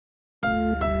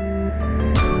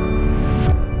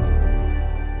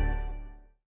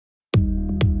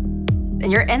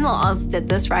And your in-laws did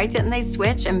this, right? Didn't they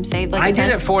switch and save like I did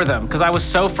it for them because I was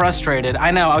so frustrated. I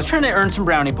know, I was trying to earn some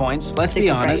brownie points, let's be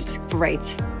honest.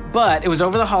 Great. But it was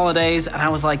over the holidays, and I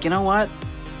was like, you know what?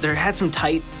 They had some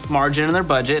tight margin in their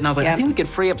budget, and I was like, I think we could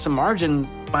free up some margin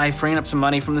by freeing up some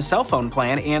money from the cell phone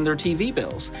plan and their TV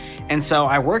bills. And so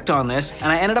I worked on this,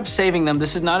 and I ended up saving them,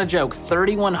 this is not a joke,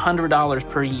 $3,100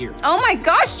 per year. Oh my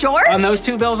gosh, George! On those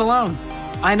two bills alone.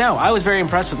 I know, I was very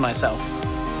impressed with myself.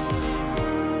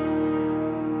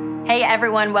 Hey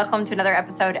everyone, welcome to another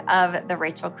episode of the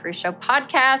Rachel Cruze Show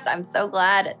podcast. I'm so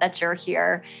glad that you're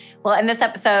here. Well, in this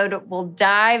episode, we'll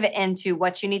dive into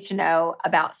what you need to know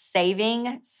about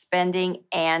saving, spending,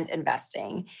 and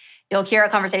investing. You'll hear a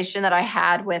conversation that I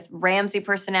had with Ramsey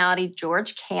personality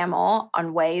George Kamel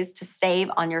on ways to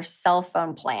save on your cell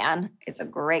phone plan. It's a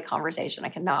great conversation. I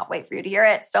cannot wait for you to hear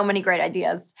it. So many great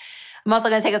ideas. I'm also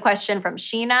going to take a question from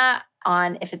Sheena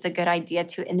on if it's a good idea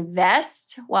to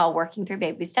invest while working through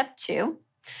baby step 2.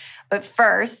 But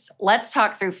first, let's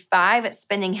talk through 5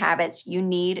 spending habits you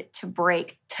need to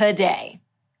break today.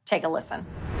 Take a listen.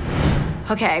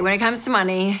 Okay, when it comes to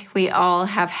money, we all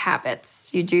have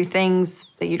habits. You do things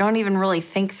that you don't even really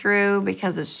think through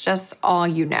because it's just all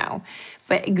you know.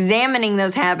 But examining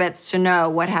those habits to know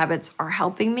what habits are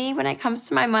helping me when it comes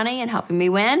to my money and helping me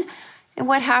win, and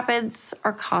what habits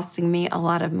are costing me a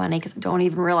lot of money because I don't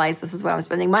even realize this is what I'm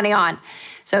spending money on.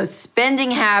 So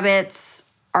spending habits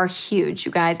are huge,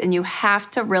 you guys, and you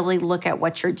have to really look at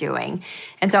what you're doing.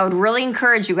 And so I would really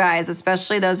encourage you guys,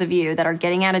 especially those of you that are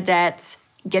getting out of debt,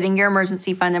 getting your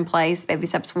emergency fund in place, baby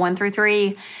steps 1 through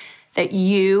 3, that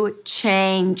you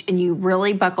change and you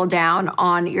really buckle down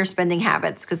on your spending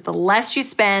habits, because the less you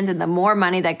spend and the more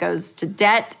money that goes to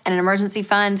debt and an emergency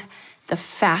fund, the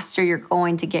faster you're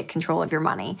going to get control of your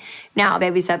money. Now,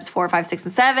 baby steps 4, 5, 6,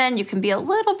 and 7, you can be a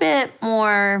little bit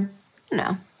more,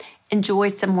 enjoy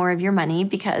some more of your money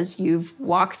because you've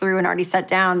walked through and already set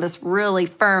down this really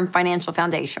firm financial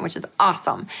foundation, which is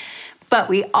awesome. But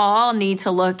we all need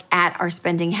to look at our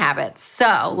spending habits.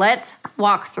 So let's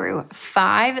walk through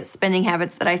 5 spending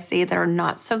habits that I see that are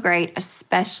not so great,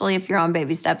 especially if you're on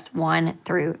baby steps 1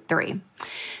 through 3.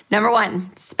 Number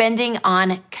 1, spending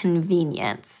on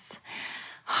convenience.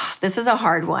 This is a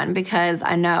hard one because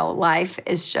I know life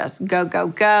is just go, go,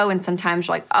 go. And sometimes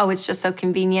you're like, oh, it's just so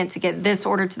convenient to get this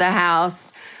order to the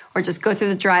house or just go through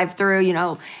the drive-through.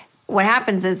 What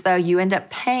happens is, though, you end up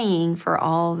paying for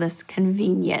all this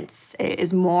convenience. It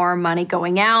is more money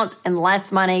going out and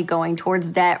less money going towards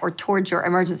debt or towards your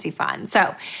emergency fund.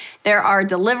 So there are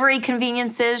delivery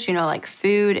conveniences, like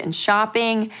food and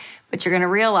shopping, but you're going to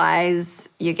realize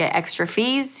you get extra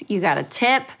fees, you got a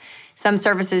tip. Some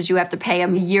services you have to pay a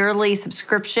yearly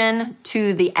subscription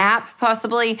to the app,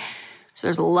 possibly. So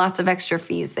there's lots of extra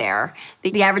fees there.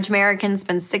 The average American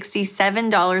spends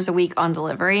 $67 a week on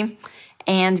delivery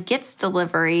and gets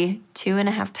delivery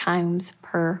 2.5 times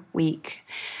per week.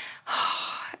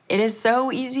 It is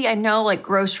so easy. I know, like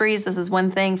groceries, this is one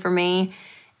thing for me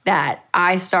that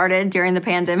I started during the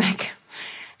pandemic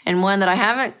and one that I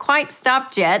haven't quite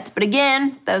stopped yet. But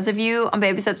again, those of you on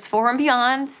baby steps 4 and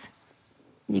beyond,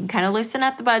 you can kind of loosen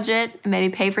up the budget and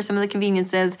maybe pay for some of the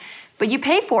conveniences, but you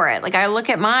pay for it. Like I look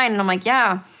at mine and I'm like,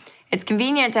 yeah, it's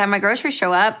convenient to have my groceries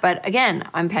show up. But again,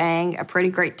 I'm paying a pretty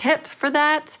great tip for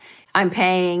that. I'm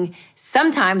paying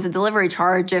sometimes a delivery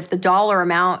charge if the dollar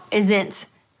amount isn't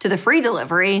to the free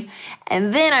delivery.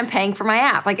 And then I'm paying for my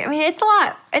app. It's a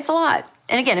lot. It's a lot.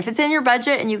 And again, if it's in your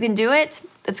budget and you can do it,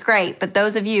 that's great. But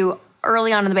those of you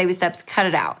early on in the baby steps, cut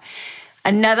it out.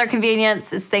 Another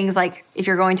convenience is things like if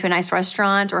you're going to a nice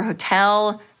restaurant or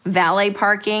hotel, valet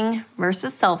parking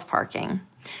versus self-parking.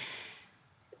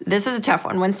 This is a tough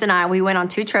one. Winston and I, we went on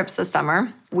 2 trips this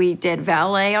summer. We did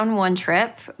valet on one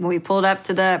trip. We pulled up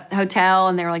to the hotel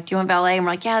and they were like, do you want valet? And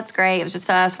we're like, yeah, it's great. It was just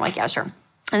us. I'm like, yeah, sure.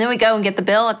 And then we go and get the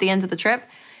bill at the end of the trip.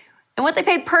 And what they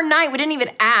paid per night, we didn't even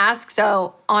ask.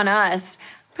 So on us,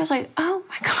 I was like, oh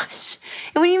my gosh.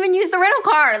 And we didn't even use the rental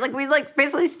car. We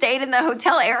basically stayed in the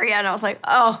hotel area. And I was like,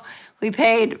 oh, we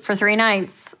paid for 3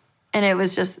 nights. And it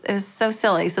was so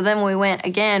silly. So then we went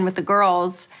again with the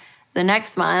girls the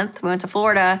next month. We went to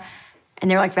Florida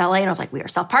and they were like valet. And I was like, we are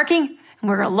self-parking and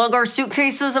we're going to lug our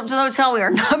suitcases up to the hotel. We're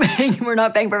not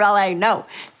paying for valet. No,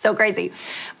 it's so crazy.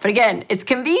 But again, it's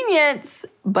convenience,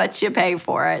 but you pay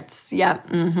for it. Yeah.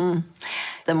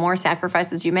 The more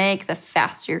sacrifices you make, the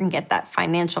faster you can get that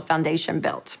financial foundation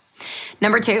built.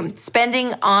 Number 2,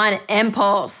 spending on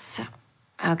impulse.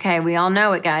 Okay, we all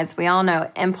know it, guys. We all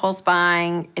know impulse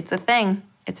buying. It's a thing.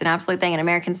 It's an absolute thing. And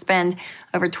Americans spend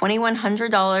over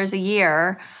 $2,100 a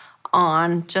year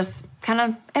on just kind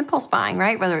of impulse buying,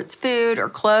 right? Whether it's food or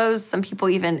clothes. Some people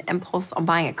even impulse on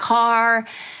buying a car.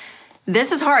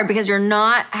 This is hard because you're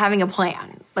not having a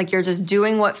plan. Like you're just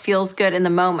doing what feels good in the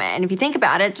moment. And if you think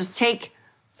about it, just take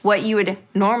what you would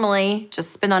normally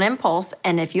just spend on impulse.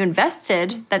 And if you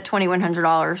invested that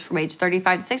 $2,100 from age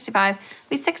 35 to 65,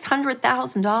 it'd be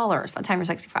 $600,000 by the time you're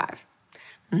 65.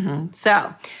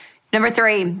 So, number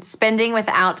 3, spending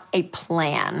without a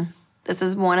plan. This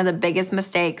is one of the biggest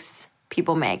mistakes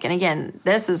people make. And again,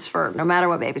 this is for no matter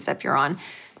what baby step you're on,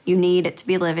 you need to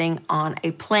be living on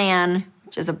a plan,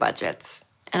 which is a budget.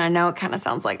 And I know it kind of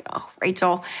sounds like, oh,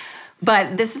 Rachel,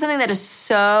 but this is something that is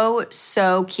so,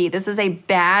 so key. This is a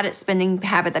bad spending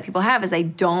habit that people have is they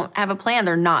don't have a plan.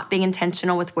 They're not being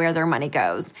intentional with where their money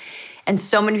goes. And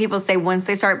so many people say once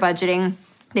they start budgeting,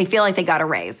 they feel like they got a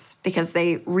raise because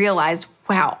they realized,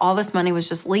 wow, all this money was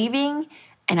just leaving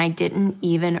and I didn't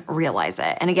even realize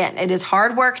it. And again, it is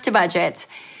hard work to budget,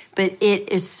 but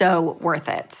it is so worth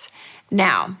it.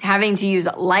 Now, having to use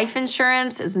life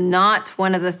insurance is not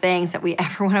one of the things that we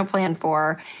ever want to plan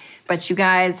for. But you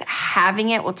guys, having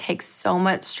it will take so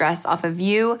much stress off of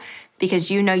you because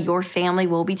you know your family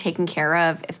will be taken care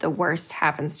of if the worst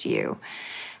happens to you.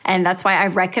 And that's why I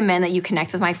recommend that you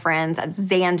connect with my friends at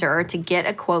Zander to get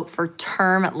a quote for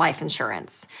term life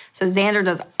insurance. So Zander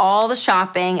does all the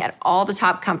shopping at all the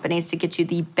top companies to get you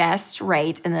the best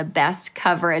rate and the best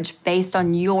coverage based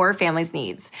on your family's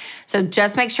needs. So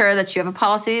just make sure that you have a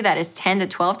policy that is 10 to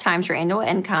 12 times your annual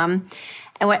income.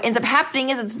 And what ends up happening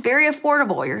is it's very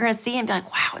affordable. You're going to see and be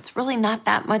like, wow, it's really not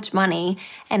that much money.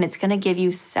 And it's going to give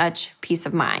you such peace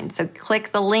of mind. So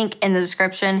click the link in the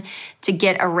description to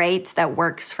get a rate that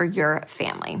works for your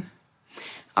family.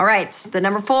 All right, the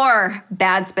number 4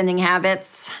 bad spending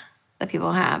habits that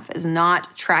people have is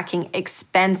not tracking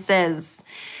expenses.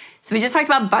 So we just talked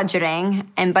about budgeting,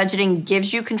 and budgeting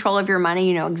gives you control of your money.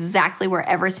 You know exactly where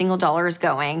every single dollar is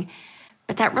going.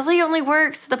 But that really only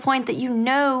works to the point that you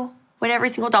know what every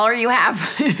single dollar you have,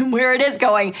 where it is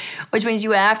going, which means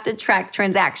you have to track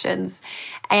transactions.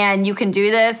 And you can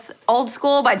do this old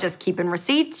school by just keeping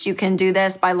receipts. You can do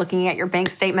this by looking at your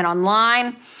bank statement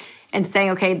online and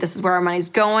saying, okay, this is where our money's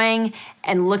going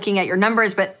and looking at your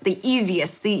numbers. But the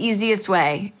easiest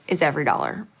way is every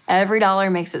dollar. Every dollar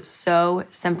makes it so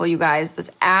simple, you guys. This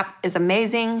app is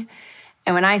amazing.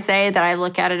 And when I say that I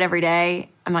look at it every day,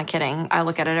 I'm not kidding. I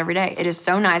look at it every day. It is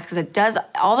so nice because it does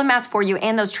all the math for you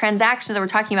and those transactions that we're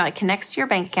talking about. It connects to your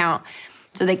bank account.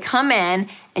 So they come in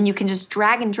and you can just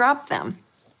drag and drop them.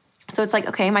 So it's like,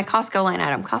 okay, my Costco line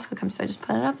item. Costco comes, so I just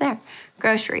put it up there.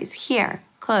 Groceries here,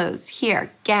 clothes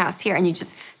here, gas here. And you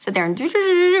just sit there and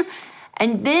do.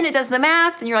 And then it does the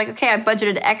math and you're like, okay, I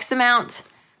budgeted X amount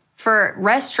for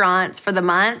restaurants for the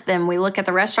month. Then we look at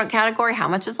the restaurant category. How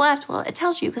much is left? Well, it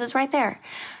tells you because it's right there.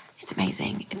 It's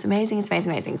amazing. It's amazing. It's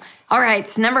amazing. Amazing. All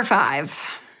right. Number 5,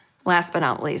 last but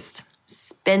not least,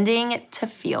 spending to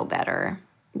feel better.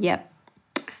 Yep.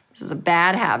 This is a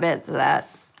bad habit that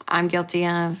I'm guilty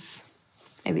of.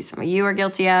 Maybe some of you are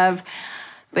guilty of,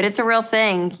 but it's a real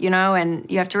thing, you know, and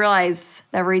you have to realize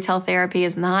that retail therapy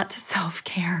is not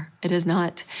self-care. It is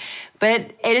not.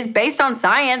 But it is based on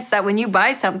science that when you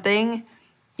buy something,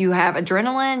 you have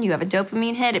adrenaline, you have a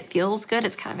dopamine hit, it feels good,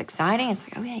 it's kind of exciting. It's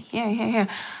like, okay, here.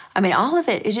 I mean, all of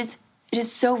it, it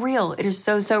is so real. It is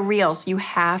so real. So you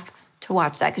have to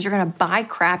watch that because you're going to buy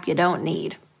crap you don't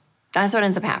need. That's what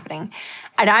ends up happening.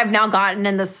 And I've now gotten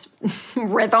in this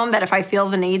rhythm that if I feel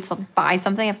the need to buy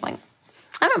something, I'm like,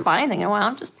 I haven't bought anything in a while.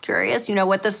 I'm just curious, you know,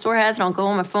 what this store has. And I'll go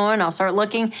on my phone and I'll start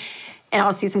looking and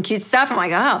I'll see some cute stuff. I'm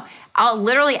like, oh, I'll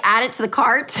literally add it to the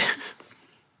cart.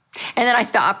 And then I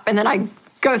stop and then I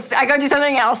go do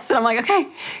something else. And I'm like, okay,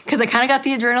 because I kind of got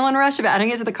the adrenaline rush of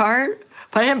adding it to the cart.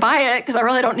 But I didn't buy it because I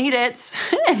really don't need it.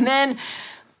 And then,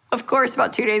 of course,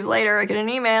 about 2 days later, I get an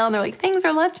email and they're like, things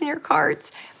are left in your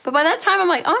carts. But by that time, I'm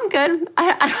like, oh, I'm good.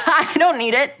 I don't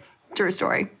need it. True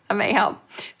story. That may help.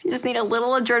 If you just need a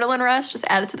little adrenaline rush, just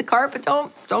add it to the cart, but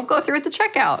don't go through at the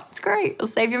checkout. It's great. It'll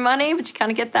save you money, but you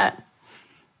kind of get that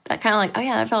kind of like, oh,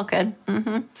 yeah, that felt good.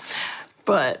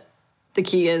 But the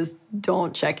key is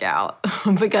don't check out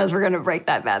because we're going to break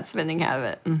that bad spending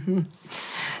habit.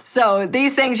 So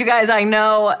these things, you guys, I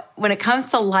know when it comes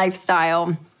to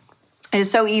lifestyle, it is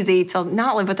so easy to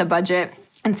not live with a budget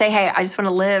and say, hey, I just want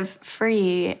to live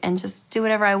free and just do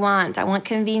whatever I want. I want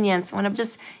convenience. I want to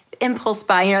just impulse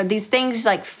buy. You know, these things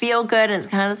like feel good and it's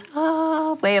kind of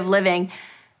this way of living.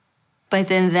 But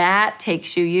then that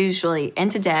takes you usually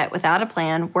into debt without a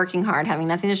plan, working hard, having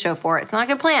nothing to show for it. It's not a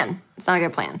good plan. It's not a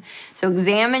good plan. So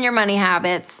examine your money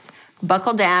habits,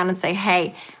 buckle down and say,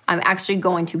 hey, I'm actually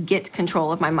going to get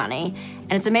control of my money.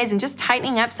 And it's amazing. Just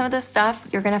tightening up some of this stuff,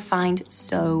 you're going to find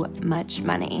so much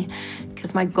money.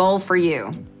 Because my goal for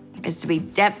you is to be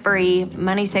debt-free,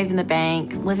 money saved in the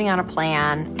bank, living on a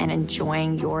plan, and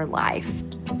enjoying your life.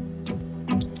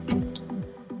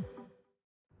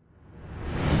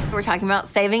 We're talking about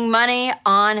saving money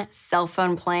on cell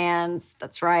phone plans.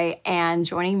 That's right. And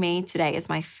joining me today is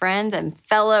my friend and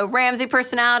fellow Ramsey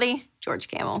personality, George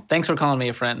Kamel. Thanks for calling me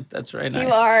a friend. That's very nice.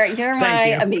 You are. You're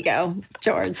my amigo,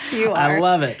 George. You are. I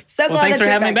love it. So glad thanks that for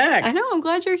you're having me back. I know. I'm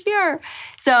glad you're here.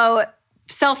 So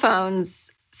cell phones,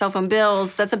 cell phone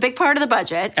bills, that's a big part of the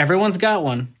budget. Everyone's got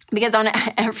one. Because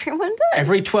everyone does.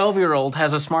 Every 12-year-old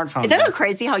has a smartphone. Is that not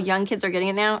crazy how young kids are getting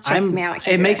it now? It stresses me out.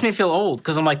 It makes me feel old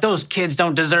because I'm like, those kids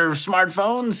don't deserve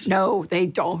smartphones. No, they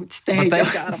don't. They've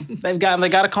got them. They've got them. They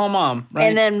got to call mom, right?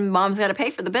 And then mom's got to pay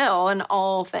for the bill and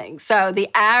all things. So the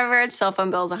average cell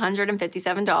phone bill is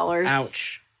 $157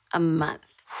 Ouch. a month.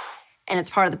 And it's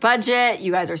part of the budget.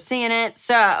 You guys are seeing it.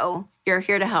 So you're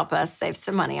here to help us save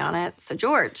some money on it. So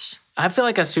George. I feel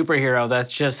like a superhero that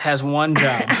just has one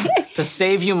job, to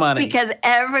save you money. Because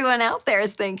everyone out there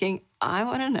is thinking, I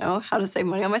want to know how to save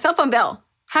money on my cell phone bill.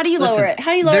 How do you lower it?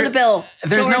 How do you lower the bill?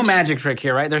 There's George? no magic trick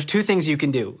here, right? There's two things you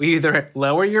can do. You either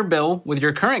lower your bill with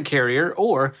your current carrier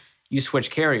or you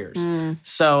switch carriers.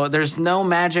 So there's no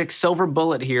magic silver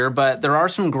bullet here, but there are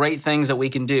some great things that we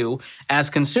can do as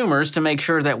consumers to make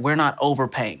sure that we're not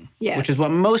overpaying, which is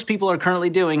what most people are currently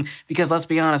doing because let's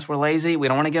be honest, we're lazy. We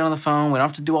don't want to get on the phone. We don't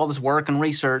have to do all this work and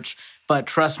research. But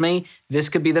trust me, this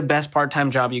could be the best part-time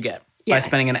job you get by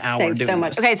spending an hour doing so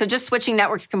much. this. Okay, so just switching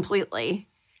networks completely.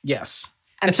 Yes.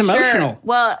 It's emotional.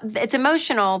 Well, it's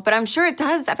emotional, but I'm sure it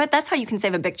does. I bet that's how you can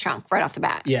save a big chunk right off the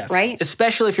bat. Yes. Right?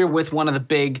 Especially if you're with one of the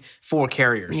big four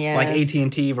carriers, like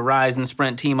AT&T, Verizon,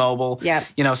 Sprint, T-Mobile. Yep.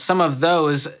 You know, some of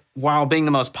those, while being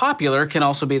the most popular, can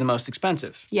also be the most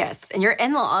expensive. Yes. And your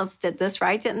in-laws did this,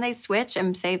 right? Didn't they switch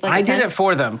and save I did it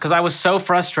for them because I was so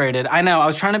frustrated. I know. I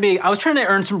was trying to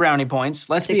earn some brownie points.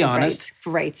 Let's be honest.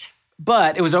 Great.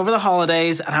 But it was over the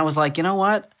holidays, and I was like, you know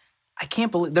what? I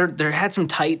can't believe there had some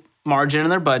tight margin in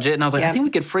their budget. And I was like, I think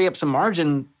we could free up some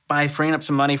margin by freeing up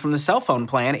some money from the cell phone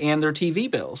plan and their TV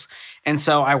bills. And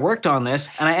so I worked on this,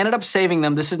 and I ended up saving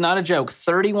them, this is not a joke,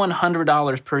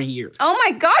 $3,100 per year. Oh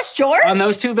my gosh, George! On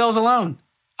those two bills alone.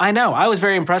 I know. I was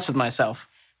very impressed with myself.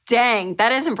 Dang,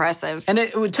 that is impressive. And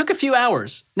it took a few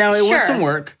hours. Now, it was some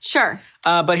work. Sure.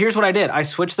 But here's what I did. I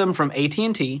switched them from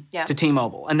AT&T to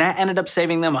T-Mobile, and that ended up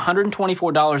saving them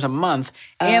 $124 a month,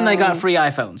 and they got free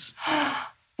iPhones.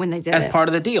 When they did as part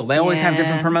of the deal. They always have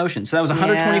different promotions. So that was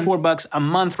 $124 a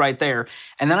month right there.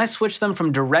 And then I switched them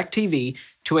from DirecTV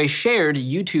to a shared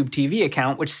YouTube TV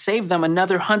account, which saved them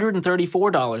another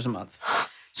 $134 a month.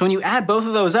 So when you add both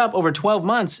of those up over 12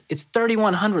 months, it's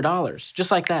 $3,100, just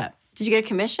like that. Did you get a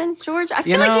commission, George? I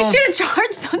feel like you should have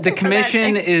charged something. The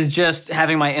commission is just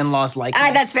having my in-laws like me.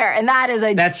 That's fair. And that is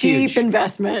a deep huge.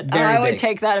 investment. I would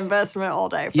take that investment all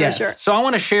day for sure. So I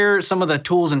want to share some of the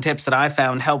tools and tips that I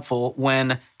found helpful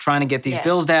when trying to get these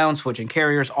bills down, switching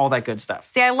carriers, all that good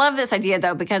stuff. See, I love this idea,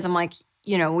 though, because I'm like,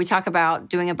 we talk about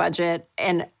doing a budget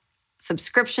and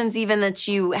subscriptions even that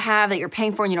you have that you're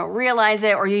paying for and you don't realize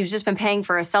it, or you've just been paying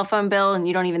for a cell phone bill and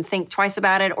you don't even think twice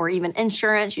about it, or even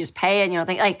insurance, you just pay it and you don't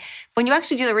think, like, when you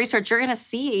actually do the research, you're going to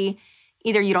see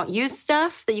either you don't use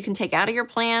stuff that you can take out of your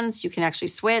plans, you can actually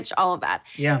switch, all of that.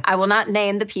 Yeah. I will not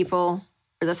name the people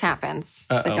where this happens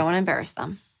because I don't want to embarrass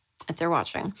them if they're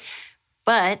watching.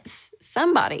 But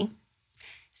somebody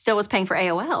still was paying for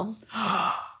AOL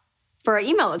for an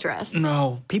email address.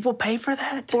 No. People pay for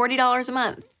that? $40 a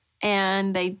month.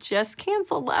 And they just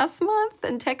canceled last month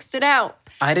and texted out.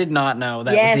 I did not know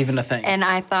that was even a thing. And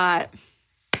I thought,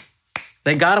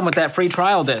 they got them with that free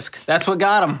trial disc. That's what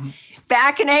got them.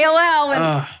 Back in AOL.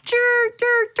 And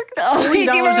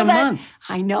 $40 a month.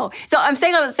 I know. So I'm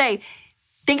saying all that to say,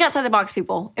 think outside the box,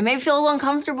 people. It may feel a little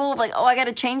uncomfortable, like, I got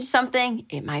to change something.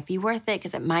 It might be worth it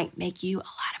because it might make you a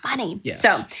lot of money. Yes.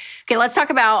 So, okay, let's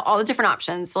talk about all the different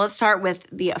options. So let's start with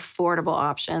the affordable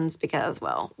options because,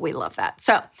 well, we love that.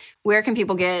 So where can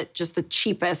people get just the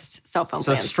cheapest cell phone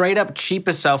plans? So straight up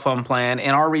cheapest cell phone plan.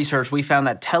 In our research, we found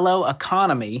that Tello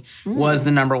Economy was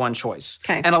the number one choice.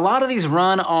 Okay. And a lot of these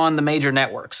run on the major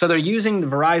networks. So they're using the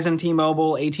Verizon,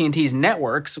 T-Mobile, AT&T's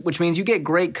networks, which means you get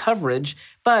great coverage,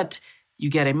 but you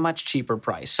get a much cheaper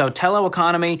price. So Tello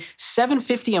Economy,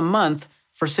 $750 a month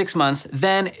for 6 months.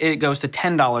 Then it goes to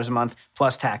 $10 a month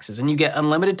plus taxes. And you get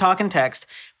unlimited talk and text.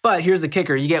 But here's the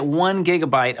kicker. You get 1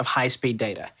 gigabyte of high-speed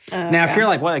data. Now, if you're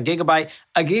like, what, a gigabyte?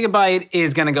 A gigabyte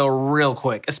is going to go real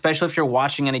quick, especially if you're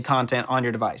watching any content on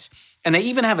your device. And they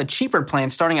even have a cheaper plan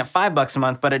starting at $5 a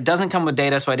month, but it doesn't come with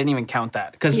data, so I didn't even count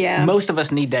that. Because most of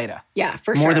us need data. Yeah,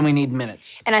 for sure. More than we need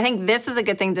minutes. And I think this is a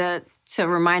good thing to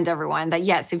remind everyone that,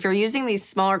 yes, if you're using these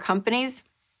smaller companies,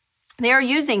 they are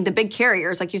using the big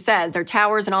carriers, like you said, their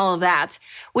towers and all of that,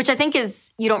 which I think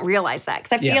is, you don't realize that.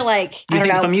 Because I feel like, I don't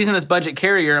know. If I'm using this budget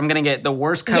carrier, I'm going to get the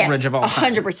worst coverage of all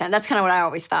time. 100%. That's kind of what I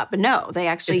always thought. But no, they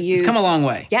actually use... It's come a long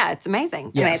way. Yeah, it's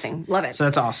amazing. Yes. Amazing. Love it. So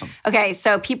that's awesome. Okay,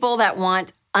 so people that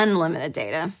want unlimited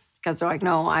data, because they're like,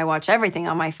 no, I watch everything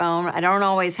on my phone. I don't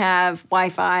always have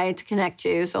Wi-Fi to connect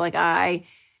to. So like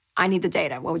I need the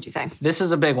data. What would you say? This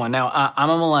is a big one. Now, I'm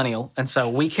a millennial, and so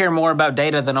we care more about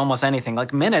data than almost anything.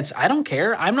 Like minutes, I don't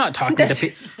care. I'm not talking to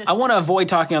people. I want to avoid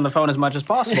talking on the phone as much as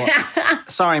possible.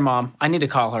 Sorry, Mom. I need to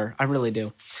call her. I really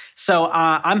do. So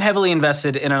I'm heavily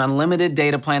invested in an unlimited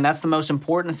data plan. That's the most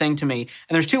important thing to me.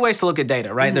 And there's two ways to look at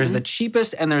data, right? Mm-hmm. There's the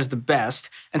cheapest and there's the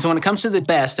best. And so when it comes to the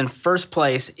best, in first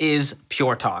place is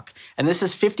Pure Talk. And this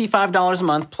is $55 a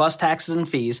month plus taxes and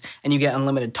fees. And you get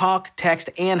unlimited talk,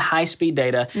 text, and high-speed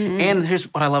data. Mm-hmm. And here's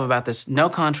what I love about this. No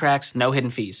contracts, no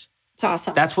hidden fees. It's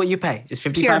awesome. That's what you pay, is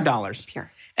 $55. Pure.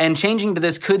 And changing to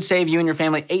this could save you and your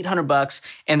family $800.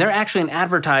 And they're actually an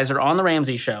advertiser on The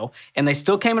Ramsey Show. And they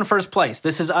still came in first place.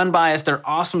 This is unbiased. They're an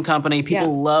awesome company.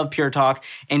 People love Pure Talk.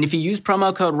 And if you use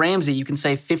promo code Ramsey, you can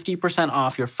save 50%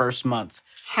 off your first month.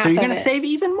 So you're going to save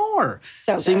even more.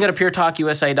 So you can go to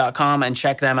puretalkusa.com and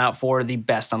check them out for the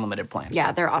best unlimited plan.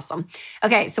 Yeah, they're awesome.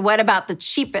 Okay, so what about the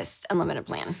cheapest unlimited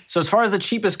plan? So as far as the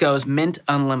cheapest goes, Mint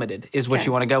Unlimited is what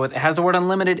you want to go with. It has the word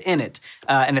unlimited in it.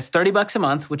 And it's $30 a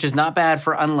month, which is not bad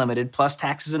for unlimited, plus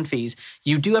taxes and fees.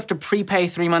 You do have to prepay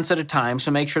 3 months at a time,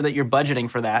 so make sure that you're budgeting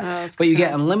for that. But you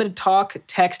get unlimited talk,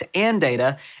 text, and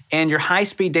data, and your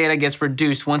high-speed data gets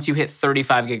reduced once you hit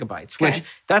 35 gigabytes, which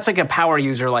that's like a power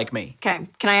user like me. Okay.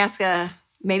 Can I ask a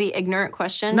maybe ignorant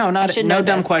question? No, no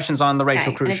dumb questions on the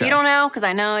Rachel Cruze Show. If you don't know, because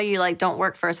I know you don't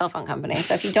work for a cell phone company,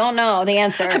 so if you don't know the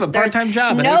answer, I have a part-time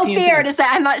job. No fear to say.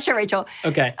 I'm not sure, Rachel.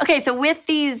 Okay. So with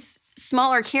these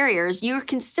smaller carriers, you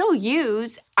can still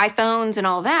use iPhones and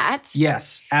all that.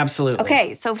 Yes, absolutely.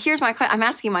 Okay, so here's my question. I'm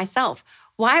asking myself,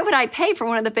 why would I pay for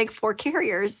one of the big four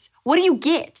carriers? What do you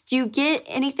get? Do you get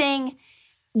anything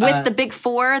with the big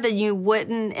four that you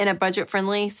wouldn't in a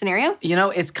budget-friendly scenario?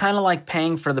 It's kind of like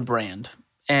paying for the brand.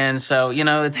 And so,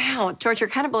 it's... Wow, George, you're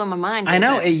kind of blowing my mind. I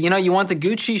know. You want the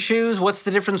Gucci shoes. What's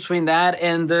the difference between that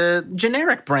and the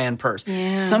generic brand purse?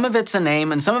 Yeah. Some of it's a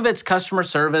name and some of it's customer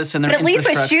service and their infrastructure. But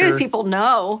at least with shoes, people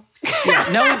know.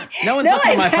 Yeah, no one's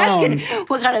looking at my phone.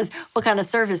 What kind of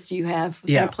service do you have?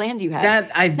 What kind of plan do you have?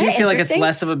 That I do feel like it's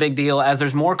less of a big deal. As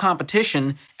there's more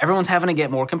competition, everyone's having to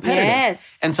get more competitive.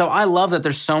 Yes. And so I love that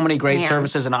there's so many great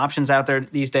services and options out there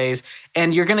these days.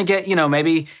 And you're going to get,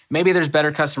 maybe there's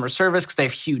better customer service because they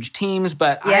have huge teams,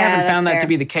 but I haven't found that to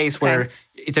be the case where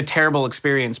it's a terrible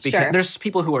experience because there's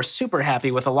people who are super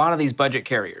happy with a lot of these budget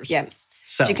carriers. Yeah.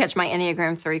 So. Did you catch my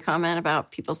Enneagram 3 comment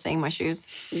about people seeing my shoes?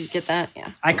 Did you get that?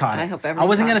 Yeah. I caught it. I hope everyone I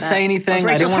wasn't going to say anything.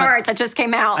 That was Rachel's heart that just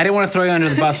came out. I didn't want to throw you under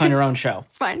the bus on your own show.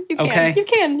 It's fine. You can. Okay? You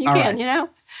can. Right.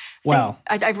 Well.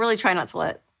 I really try not to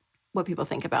let what people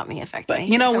think about me affect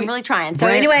me. So I'm really trying. So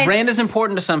brand is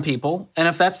important to some people. And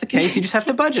if that's the case, you just have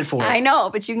to budget for it. I know,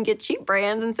 but you can get cheap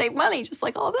brands and save money just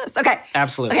like all this. Okay.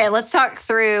 Absolutely. Okay, let's talk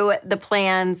through the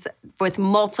plans with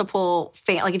multiple,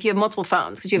 like if you have multiple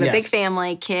phones, because you have a big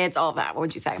family, kids, all of that. What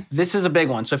would you say? This is a big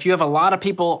one. So if you have a lot of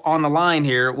people on the line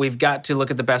here, we've got to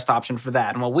look at the best option for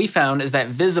that. And what we found is that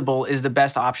Visible is the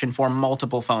best option for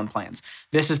multiple phone plans.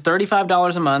 This is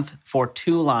 $35 a month for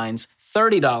 2 lines.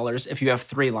 $30 if you have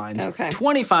 3 lines,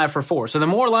 $25 for 4. So the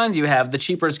more lines you have, the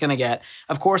cheaper it's going to get.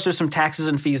 Of course, there's some taxes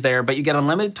and fees there, but you get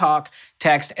unlimited talk,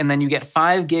 text, and then you get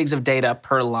 5 gigs of data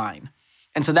per line.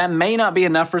 And so that may not be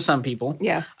enough for some people.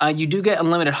 Yeah. You do get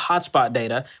unlimited hotspot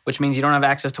data, which means you don't have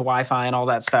access to Wi-Fi and all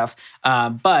that stuff.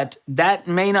 But that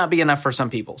may not be enough for some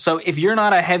people. So if you're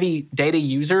not a heavy data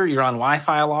user, you're on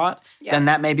Wi-Fi a lot, then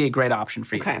that may be a great option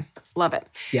for you. Okay. Love it.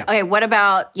 Yeah. Okay, what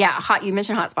about, you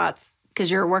mentioned hotspots. Because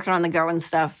you're working on the go and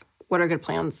stuff, what are good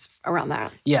plans around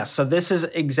that? Yes, so this is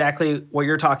exactly what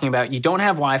you're talking about. You don't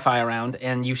have Wi-Fi around,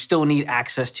 and you still need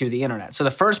access to the internet. So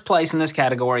the first place in this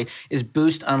category is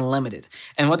Boost Unlimited.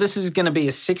 And what this is going to be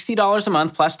is $60 a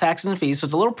month plus taxes and fees, so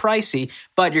it's a little pricey,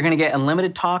 but you're going to get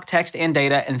unlimited talk, text, and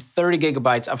data, and 30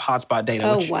 gigabytes of hotspot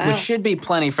data, which should be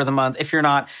plenty for the month if you're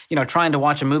not, trying to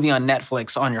watch a movie on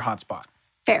Netflix on your hotspot.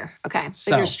 Fair. Okay.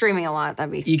 So you're streaming a lot.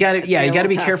 That'd be you got to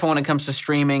be careful when it comes to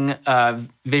streaming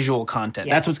visual content.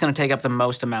 That's what's going to take up the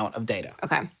most amount of data.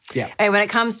 Okay. Yeah. Hey, when it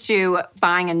comes to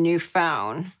buying a new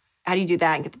phone, How do you do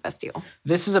that and get the best deal?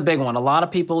 This is a big one. A lot of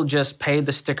people just pay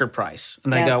the sticker price.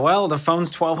 And they go, well, the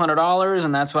phone's $1,200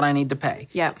 and that's what I need to pay.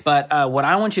 Yeah. But what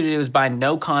I want you to do is buy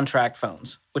no contract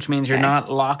phones, which means you're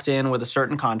not locked in with a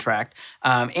certain contract.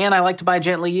 And I like to buy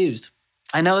gently used.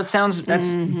 I know that's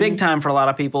big time for a lot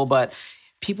of people, but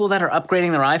people that are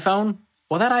upgrading their iPhone,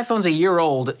 well, that iPhone's a year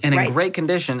old and in great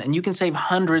condition, and you can save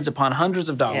hundreds upon hundreds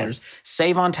of dollars,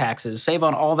 save on taxes, save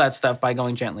on all that stuff by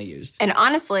going gently used. And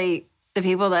honestly, the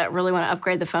people that really want to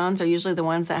upgrade the phones are usually the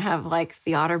ones that have like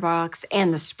the OtterBox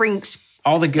and the spring.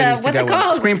 All the goodies to go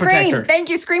with. Screen protector. Thank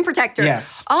you, screen protector.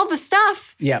 Yes. All the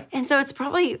stuff. Yeah. And so it's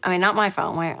probably, not my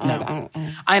phone.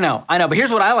 I know. But here's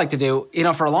what I like to do.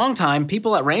 For a long time,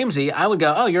 people at Ramsey, I would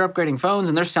go, oh, you're upgrading phones,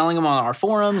 and they're selling them on our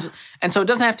forums. And so it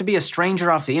doesn't have to be a stranger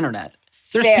off the internet.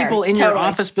 There's people in your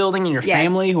office building and your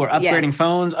family who are upgrading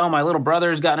phones. Oh, my little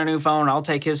brother's gotten a new phone. I'll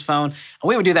take his phone. And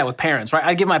we would do that with parents, right?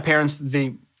 I'd give my parents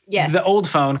the old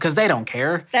phone because they don't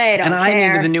care. And I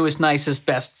needed the newest, nicest,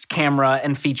 best camera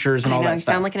and features and all that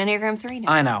stuff. You sound like an Enneagram 3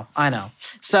 now. I know.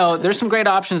 So there's some great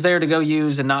options there to go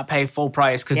use and not pay full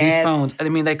price because these phones,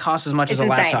 they cost as much as a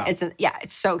laptop.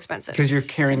 It's so expensive. Because you're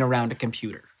carrying around a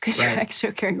computer. Because you're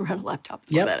actually carrying around a laptop.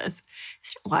 That's what that is.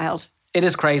 Isn't it wild? It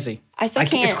is crazy. I still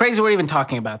can't. It's crazy we're even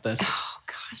talking about this. Oh,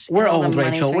 gosh. We're old,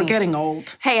 Rachel. We're getting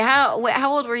old. Hey, how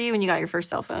old were you when you got your first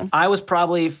cell phone? I was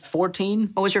probably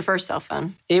 14. What was your first cell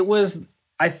phone?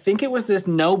 I think it was this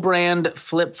no-brand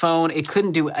flip phone. It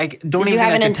couldn't do. Did you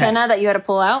have an antenna that you had to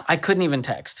pull out? I couldn't even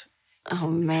text. Oh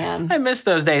man, I miss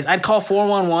those days. I'd call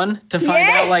 411 to find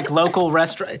out local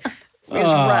restaurant. It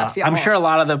was rough. Y'all. I'm sure a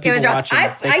lot of the people watching.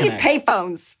 I used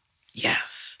payphones.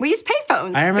 Yes. We used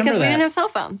payphones because we didn't have cell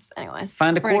phones. Anyways,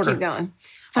 find a quarter. We're gonna keep going.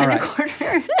 Find a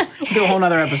quarter. We'll do a whole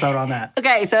nother episode on that.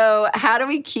 Okay, so how do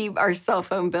we keep our cell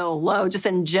phone bill low, just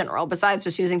in general, besides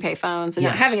just using payphones and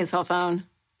not having a cell phone?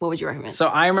 What would you recommend? So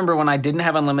I remember when I didn't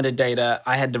have unlimited data,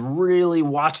 I had to really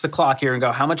watch the clock here and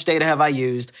go, how much data have I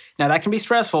used? Now, that can be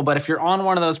stressful, but if you're on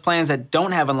one of those plans that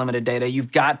don't have unlimited data,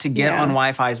 you've got to get on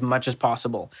Wi-Fi as much as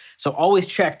possible. So always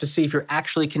check to see if you're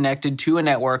actually connected to a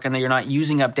network and that you're not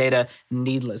using up data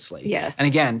needlessly. Yes. And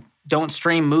again, don't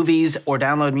stream movies or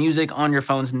download music on your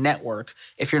phone's network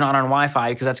if you're not on Wi-Fi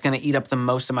because that's going to eat up the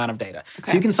most amount of data.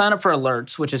 Okay. So you can sign up for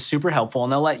alerts, which is super helpful,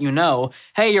 and they'll let you know,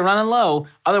 hey, you're running low.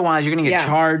 Otherwise, you're going to get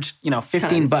charged,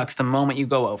 $15 the moment you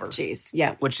go over. Jeez,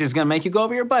 yeah. Which is going to make you go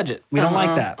over your budget. We don't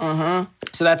like that.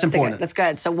 So that's important. That's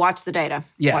good. So watch the data.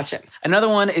 Yes. Watch it. Another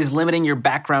one is limiting your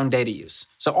background data use.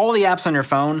 So all the apps on your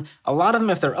phone, a lot of them,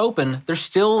 if they're open, they're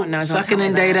still sucking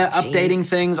in data, updating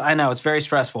things. I know, it's very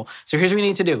stressful. So here's what you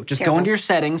need to do. Just go into your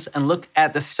settings and look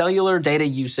at the cellular data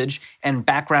usage and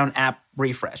background app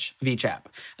refresh of each app.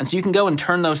 And so you can go and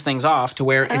turn those things off to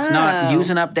where it's not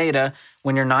using up data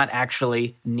when you're not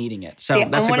actually needing it. So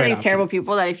that's I'm one of these option. terrible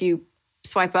people that if you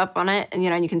swipe up on it and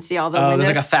you can see all the windows.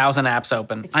 There's 1,000 apps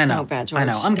open. It's so bad, George. I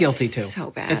know. I'm guilty too.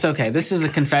 So bad. It's okay. This is a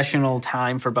confessional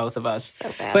time for both of us.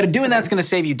 So bad. But doing that's going to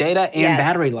save you data and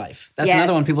battery life. That's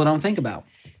another one people don't think about.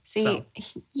 See,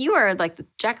 you are like the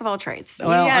jack of all trades.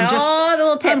 Well, you got all the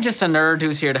little tips. I'm just a nerd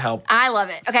who's here to help. I love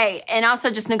it. Okay, and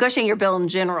also just negotiating your bill in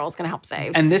general is going to help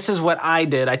save. And this is what I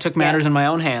did. I took matters in my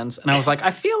own hands, and I was like,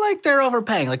 I feel like they're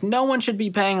overpaying. Like, no one should be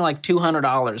paying like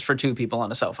 $200 for two people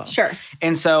on a cell phone. Sure.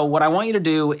 And so what I want you to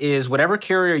do is whatever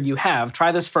carrier you have,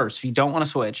 try this first if you don't want to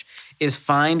switch, is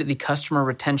find the customer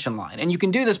retention line. And you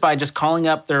can do this by just calling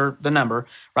up the number,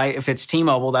 right? If it's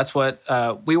T-Mobile, that's what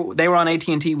they were on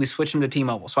AT&T. We switched them to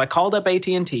T-Mobile. So I called up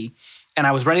AT&T, and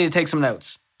I was ready to take some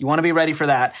notes. You want to be ready for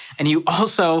that. And you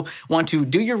also want to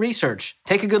do your research.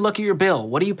 Take a good look at your bill.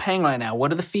 What are you paying right now?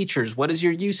 What are the features? What is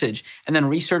your usage? And then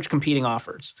research competing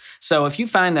offers. So if you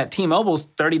find that T-Mobile's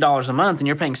 $30 a month and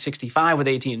you're paying $65 with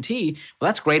AT&T, well,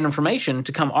 that's great information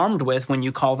to come armed with when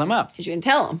you call them up. Because you can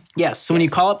tell them. Yes. So when you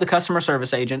call up the customer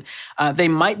service agent, they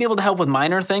might be able to help with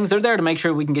minor things. They're there to make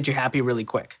sure we can get you happy really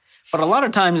quick. But a lot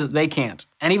of times they can't,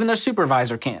 and even their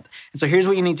supervisor can't. And so here's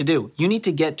what you need to do. You need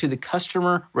to get to the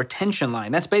customer retention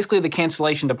line. That's basically the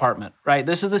cancellation department, right?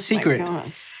 This is the secret.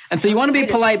 And so you want to be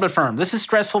polite but firm. This is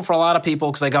stressful for a lot of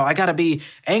people because they go, I got to be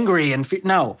angry.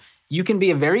 No, you can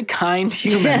be a very kind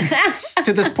human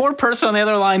to this poor person on the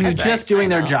other line who's just doing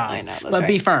their job. But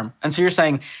be firm. And so you're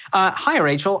saying, hi,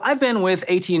 Rachel. I've been with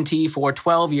AT&T for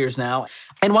 12 years now.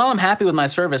 And while I'm happy with my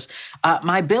service,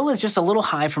 my bill is just a little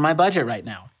high for my budget right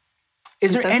now.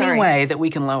 Is there any way that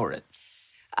we can lower it?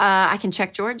 I can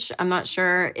check, George. I'm not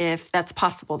sure if that's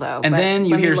possible, though. And then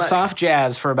you hear soft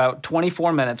jazz for about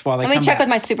 24 minutes while they come back. Let me check with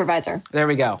my supervisor. There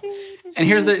we go. And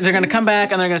they're going to come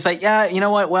back and they're going to say, yeah, you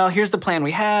know what? Well, here's the plan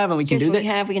we have and we can do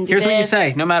that. We can do Here's this. what you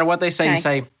say. No matter what they say, you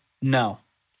say, no.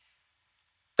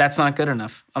 That's not good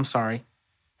enough. I'm sorry.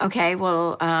 Okay,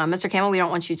 well, Mr. Camel, we don't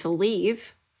want you to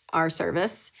leave our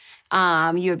service.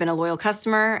 You have been a loyal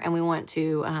customer, and we want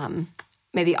to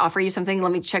maybe offer you something.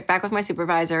 Let me check back with my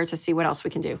supervisor to see what else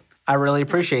we can do. I really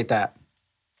appreciate that.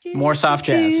 More soft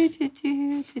jazz.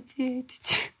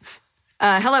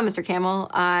 Hello, Mr. Camel.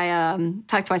 I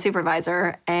talked to my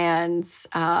supervisor, and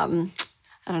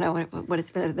I don't know, what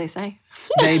did they say?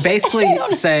 They basically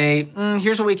say,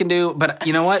 here's what we can do, but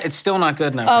you know what? It's still not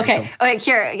good enough. Okay, Rachel. okay,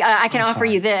 here, I can offer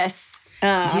you this.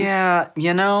 Yeah,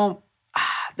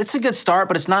 it's a good start,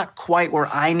 but it's not quite where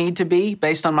I need to be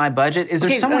based on my budget. Is there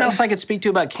someone else I could speak to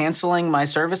about canceling my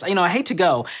service? I hate to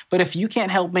go, but if you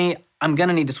can't help me, I'm going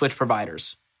to need to switch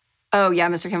providers. Oh, yeah,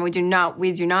 Mr. Kim, we do not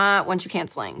want you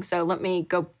canceling. So let me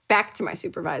go back to my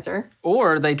supervisor.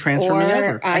 Or they transfer me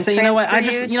over. I say,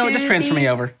 just transfer me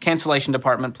over. Cancellation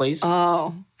department, please.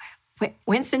 Oh,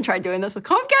 Winston tried doing this with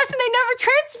Comcast, and they never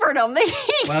transferred him.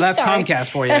 Well, that's Comcast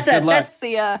for you. Good luck. That's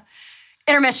the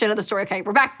intermission of the story. Okay,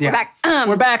 we're back. Yeah. We're back.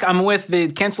 We're back. I'm with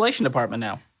the cancellation department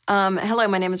now. Hello,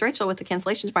 my name is Rachel with the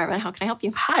cancellation department. How can I help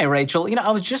you? Hi, Rachel.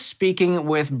 I was just speaking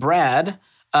with Brad,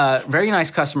 very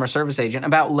nice customer service agent,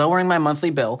 about lowering my monthly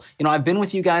bill. I've been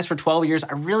with you guys for 12 years.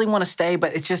 I really want to stay,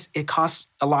 but it costs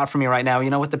a lot for me right now.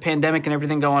 With the pandemic and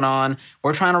everything going on,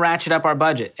 we're trying to ratchet up our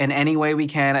budget in any way we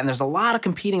can. And there's a lot of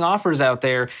competing offers out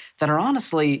there that are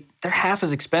honestly, they're half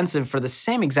as expensive for the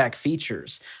same exact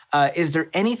features. Is there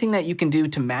anything that you can do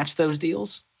to match those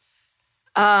deals?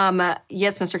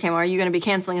 Yes, Mr. Camel. Are you going to be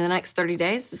canceling in the next 30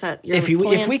 days? Is that your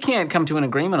plan? If we can't come to an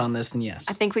agreement on this, then yes.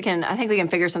 I think we can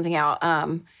figure something out.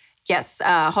 Yes.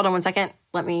 Hold on one second.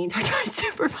 Let me talk to my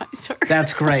supervisor.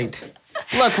 That's great.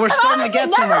 Look, we're starting to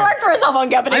get somewhere. Never worked for a cell phone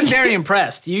company. I'm very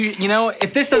impressed.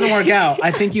 If this doesn't work out,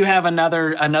 I think you have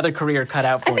another career cut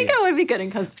out for you. I think I would be good in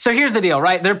customer. So here's the deal,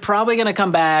 right? They're probably going to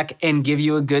come back and give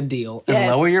you a good deal and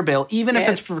lower your bill, even if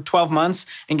it's for 12 months.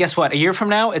 And guess what? A year from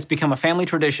now, it's become a family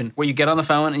tradition where you get on the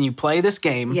phone and you play this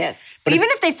game. Yes. But even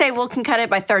if they say, we can cut it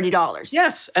by $30.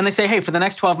 Yes. And they say, hey, for the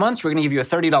next 12 months, we're going to give you a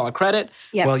 $30 credit.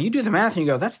 Yep. Well, you do the math and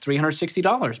you go, that's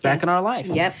 $360 back in our life.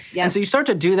 Yep. And so you start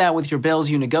to do that with your bills.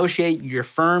 You negotiate, you're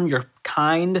firm, you're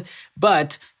kind,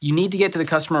 but you need to get to the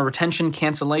customer retention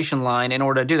cancellation line in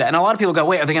order to do that. And a lot of people go,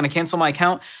 wait, are they going to cancel my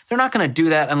account? They're not going to do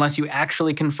that unless you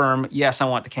actually confirm, yes, I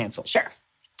want to cancel. Sure.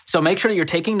 So make sure that you're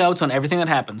taking notes on everything that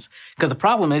happens. Because the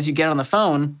problem is you get on the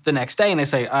phone the next day and they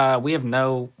say, we have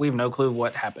no clue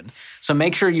what happened. So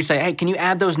make sure you say, hey, can you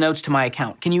add those notes to my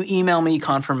account? Can you email me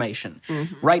confirmation?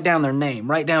 Mm-hmm. Write down their name.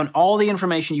 Write down all the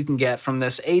information you can get from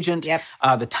this agent,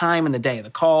 the time and the day of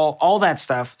the call, all that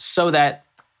stuff, so that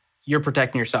you're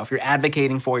protecting yourself. You're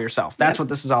advocating for yourself. That's what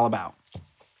this is all about. A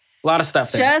lot of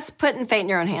stuff there. Just putting fate in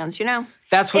your own hands,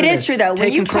 That's what it is. It is true, though. Take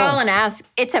when you control. call and ask,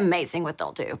 it's amazing what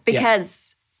they'll do.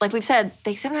 Because, like we've said,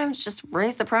 they sometimes just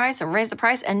raise the price,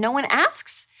 and no one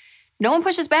asks. No one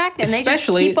pushes back, and they just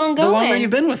keep on going. The longer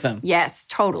you've been with them. Yes,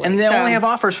 totally. And they only have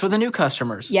offers for the new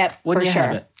customers. Yep, Wouldn't for you sure.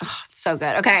 have it? Oh, it's so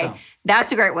good. Okay,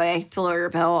 that's a great way to lower your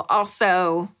bill.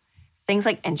 Also, things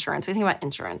like insurance. What do you think about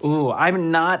insurance? Ooh, I'm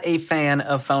not a fan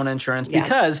of phone insurance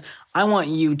because I want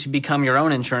you to become your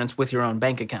own insurance with your own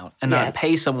bank account and not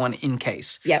pay someone in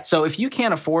case. Yep. So if you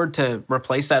can't afford to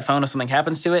replace that phone if something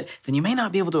happens to it, then you may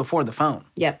not be able to afford the phone.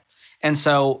 Yep. And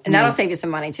so... And that'll save you some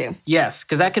money too. Yes,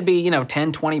 because that could be, $10,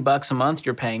 $20 a month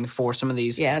you're paying for some of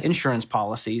these insurance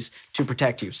policies to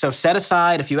protect you. So set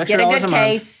aside a few extra dollars a month. Get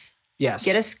a good case. Yes.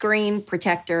 Get a screen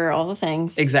protector, all the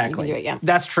things. Exactly. You can do it,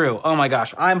 That's true. Oh my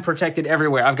gosh. I'm protected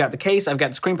everywhere. I've got the case. I've got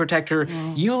the screen protector.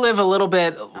 You live a little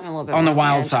bit on the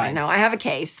wild side. No, I have a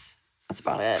case. That's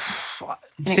about it.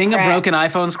 Seeing a broken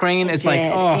iPhone screen, it's like,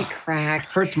 it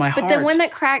cracked. Hurts my heart. But the one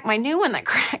that cracked, my new one that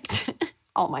cracked,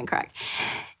 all mine cracked.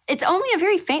 It's only a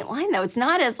very faint line, though. It's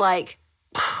not as like...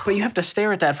 But you have to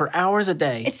stare at that for hours a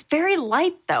day. It's very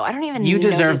light, though. I don't even You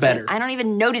deserve better. I don't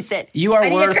even notice it. I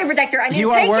need a screen protector. I need to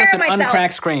take care of myself. You are worth an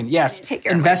uncracked screen. Yes. Take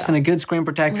care Invest in a good screen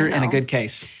protector and a good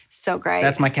case. So great.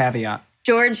 That's my caveat.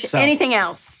 George, anything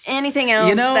else? Anything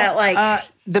else that like...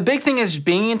 the big thing is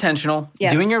being intentional,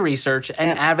 doing your research,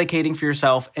 and advocating for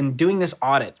yourself, and doing this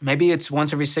audit. Maybe it's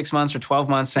once every 6 months or 12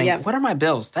 months saying, what are my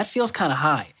bills? That feels kind of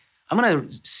high. I'm going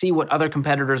to see what other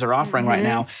competitors are offering right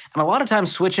now. And a lot of times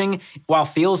switching, while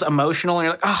feels emotional, and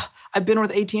you're like, I've been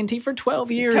with AT&T for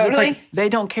 12 years. Totally. It's like they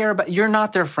don't care about, you're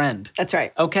not their friend. That's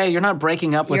right. Okay, you're not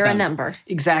breaking up with them. You're a number.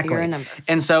 Exactly. You're a number.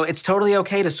 And so it's totally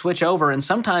okay to switch over. And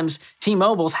sometimes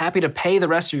T-Mobile's happy to pay the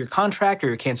rest of your contract or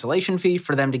your cancellation fee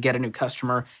for them to get a new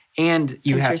customer, and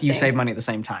you save money at the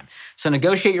same time. So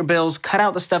negotiate your bills, cut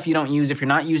out the stuff you don't use if you're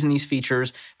not using these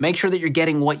features. Make sure that you're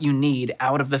getting what you need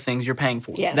out of the things you're paying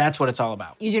for. Yes. That's what it's all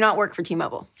about. You do not work for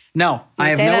T-Mobile. No, I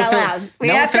have say no that out loud. We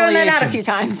have thrown that out a few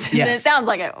times. Yes. It sounds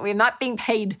like it. We're not being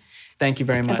paid. Thank you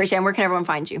very much. I appreciate it. Where can everyone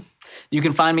find you? You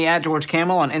can find me at George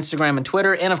Kamel on Instagram and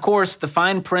Twitter. And, of course, the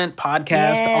Fine Print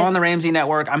podcast on the Ramsey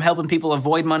Network. I'm helping people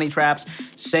avoid money traps,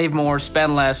 save more,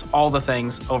 spend less, all the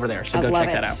things over there. So go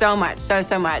check that out. So much,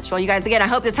 so much. Well, you guys, again, I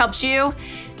hope this helps you.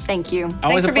 Thank you.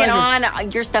 Always Thanks for being pleasure. on.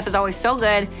 Your stuff is always so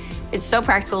good. It's so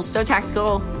practical, so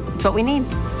tactical. It's what we need.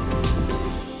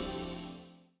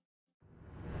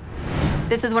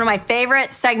 This is one of my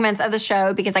favorite segments of the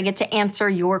show because I get to answer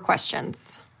your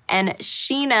questions. And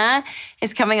Sheena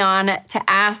is coming on to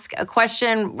ask a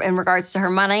question in regards to her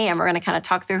money, and we're going to kind of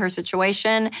talk through her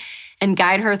situation and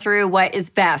guide her through what is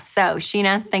best. So,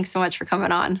 Sheena, thanks so much for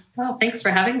coming on. Oh, thanks for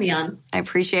having me on. I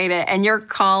appreciate it. And you're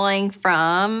calling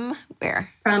from where?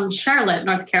 From Charlotte,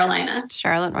 North Carolina.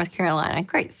 Charlotte, North Carolina.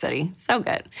 Great city. So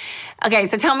good. Okay,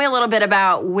 so tell me a little bit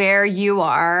about where you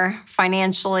are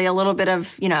financially, a little bit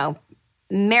of,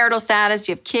 marital status.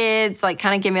 Do you have kids? Like,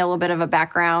 kind of give me a little bit of a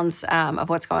background of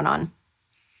what's going on.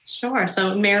 Sure.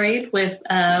 So married with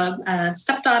a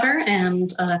stepdaughter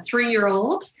and a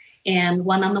 3-year-old and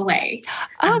one on the way.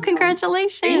 Oh,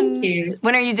 congratulations. Thank you.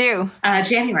 When are you due?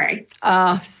 January.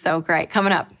 Oh, so great.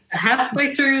 Coming up.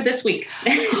 Halfway through this week.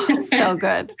 So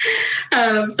good.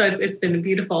 So it's been a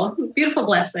beautiful, beautiful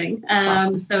blessing.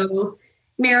 Awesome. So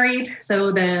married.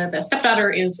 So the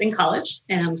stepdaughter is in college.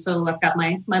 And so I've got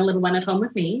my little one at home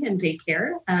with me in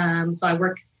daycare. So I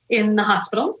work in the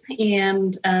hospitals,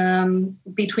 and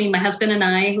between my husband and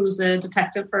I, who's a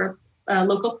detective for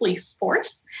local police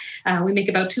force, we make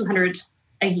about $200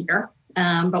 a year.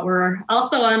 But we're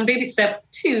also on baby step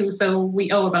 2. So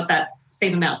we owe about that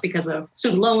same amount because of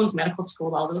student loans, medical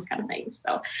school, all those kind of things.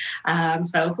 So,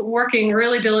 so working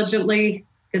really diligently,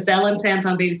 gazelle intent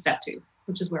on baby step 2,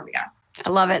 which is where we are. I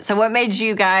love it. So what made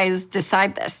you guys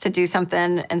decide this, to do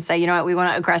something and say, you know what, we want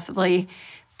to aggressively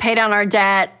pay down our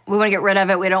debt. We want to get rid of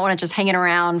it. We don't want it just hanging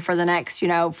around for the next,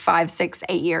 5, 6,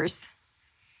 8 years.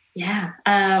 Yeah.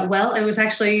 Well, it was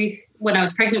actually when I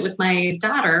was pregnant with my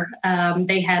daughter,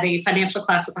 they had a financial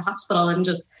class at the hospital, and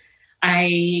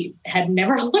I had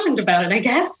never learned about it, I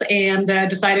guess, and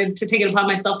decided to take it upon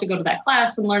myself to go to that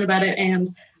class and learn about it.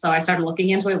 And so I started looking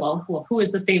into it. Well, who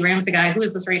is this Dave Ramsey guy? Who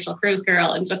is this Rachel Cruz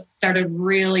girl? And just started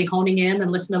really honing in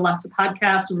and listening to lots of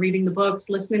podcasts and reading the books,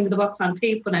 listening to the books on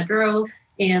tape when I drove,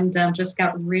 and just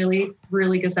got really,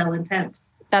 really gazelle intent.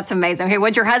 That's amazing. Okay,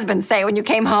 what'd your husband say when you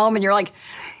came home and you're like,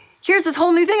 here's this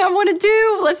whole new thing I want to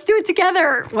do. Let's do it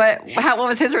together. What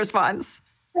was his response?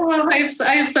 Well, I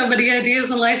have so many ideas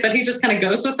in life that he just kind of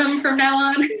goes with them from now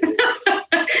on.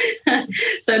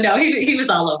 So no, he was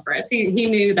all over it. He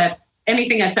knew that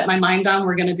anything I set my mind on,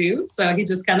 we're going to do. So he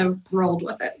just kind of rolled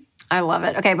with it. I love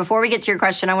it. Okay, before we get to your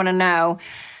question, I want to know,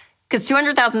 because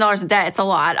 $200,000 of debt, it's a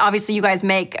lot. Obviously, you guys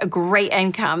make a great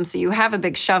income, so you have a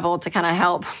big shovel to kind of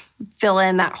help fill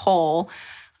in that hole.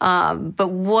 But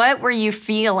what were you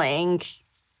feeling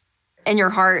in your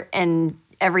heart and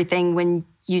everything when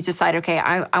you decide, okay,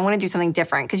 I want to do something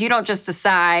different? Because you don't just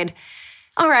decide,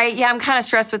 all right, yeah, I'm kind of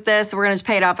stressed with this, so we're going to just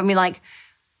pay it off. I mean, like,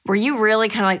 were you really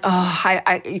kind of like,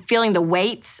 I feeling the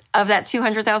weight of that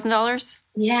 $200,000?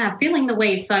 Yeah, feeling the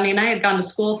weight. So, I mean, I had gone to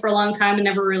school for a long time and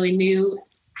never really knew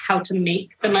how to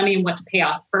make the money and what to pay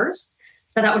off first.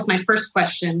 So that was my first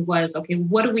question was, okay,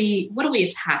 what do we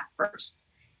attack first?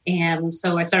 And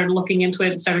so I started looking into it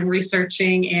and started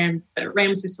researching, and the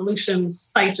Ramsey Solutions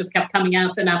site just kept coming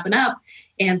up and up and up.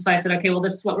 And so I said, okay, well,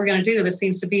 this is what we're going to do. This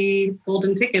seems to be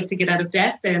golden ticket to get out of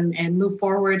debt and move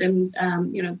forward and,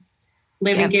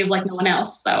 live and give like no one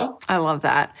else. So I love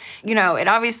that. It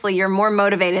obviously you're more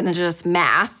motivated than just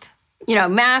math.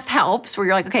 Math helps where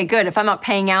you're like, okay, good. If I'm not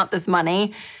paying out this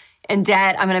money in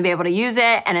debt, I'm going to be able to use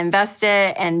it and invest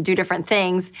it and do different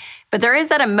things. But there is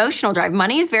that emotional drive.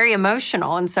 Money is very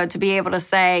emotional. And so to be able to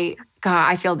say, God,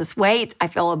 I feel this weight, I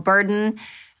feel a burden,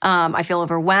 I feel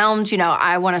overwhelmed.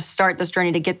 I want to start this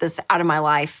journey to get this out of my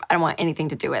life. I don't want anything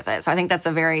to do with it. So I think that's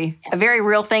a very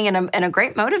real thing and a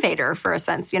great motivator for a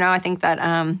sense. I think that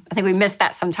I think we miss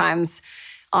that sometimes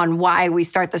on why we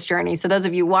start this journey. So those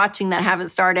of you watching that haven't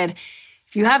started,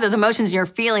 if you have those emotions and you're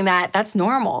feeling that, that's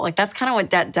normal. Like that's kind of what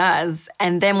debt does.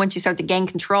 And then once you start to gain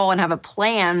control and have a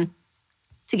plan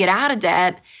to get out of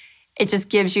debt, it just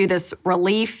gives you this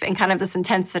relief and kind of this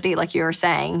intensity, like you were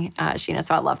saying, Sheena.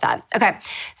 So I love that. Okay.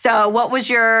 So what was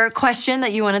your question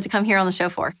that you wanted to come here on the show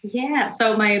for? Yeah.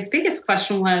 So my biggest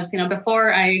question was,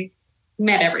 before I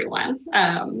met everyone,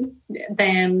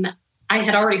 then I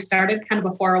had already started kind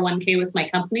of a 401k with my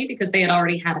company because they had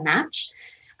already had a match,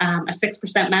 a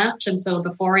 6% match. And so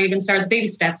before I even started the baby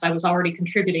steps, I was already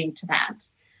contributing to that.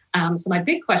 So my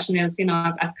big question is,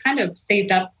 I've kind of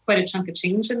saved up quite a chunk of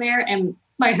change in there, and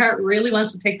my heart really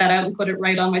wants to take that out and put it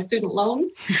right on my student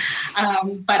loans.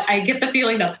 But I get the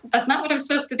feeling that's not what I'm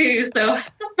supposed to do. So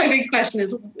that's my big question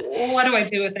is, what do I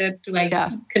do with it? Do I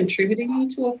keep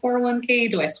contributing to a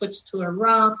 401k? Do I switch to a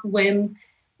Roth? When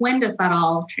does that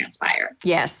all transpire?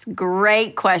 Yes,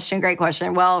 great question. Great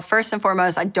question. Well, first and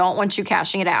foremost, I don't want you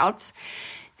cashing it out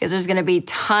because there's going to be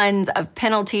tons of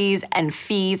penalties and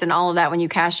fees and all of that when you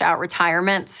cash out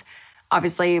retirements,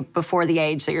 obviously before the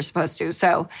age that you're supposed to.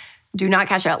 So do not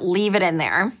cash out. Leave it in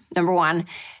there, number one.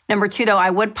 Number two, though, I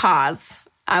would pause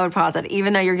it,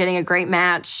 even though you're getting a great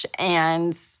match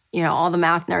and, all the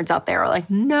math nerds out there are like,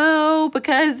 no,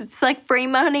 because it's like free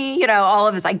money, all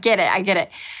of this. I get it.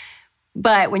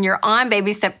 But when you're on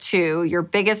baby step 2, your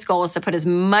biggest goal is to put as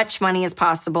much money as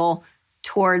possible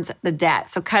towards the debt.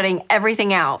 So cutting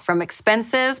everything out from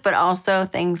expenses, but also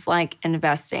things like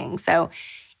investing. So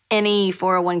any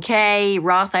 401k,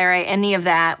 Roth IRA, any of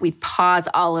that, we pause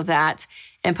all of that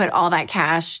and put all that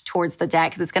cash towards the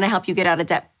debt because it's going to help you get out of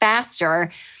debt faster.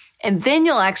 And then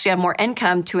you'll actually have more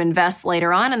income to invest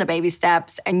later on in the baby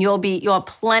steps, and you'll have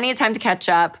plenty of time to catch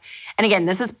up. And again,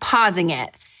 this is pausing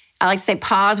it. I like to say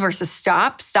pause versus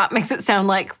stop. Stop makes it sound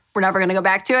like we're never going to go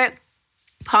back to it.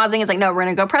 Pausing is like, no, we're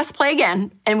going to go press play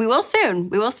again. And we will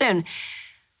soon.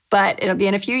 But it'll be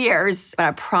in a few years. But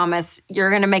I promise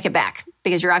you're going to make it back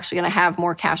because you're actually going to have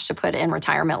more cash to put in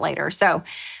retirement later. So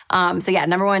yeah,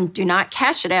 number one, do not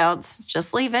cash it out.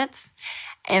 Just leave it.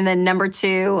 And then number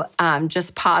two,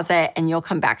 just pause it and you'll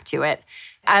come back to it.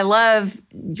 I love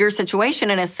your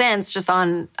situation in a sense, just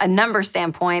on a number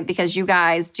standpoint, because you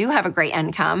guys do have a great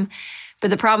income. But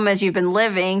the problem is you've been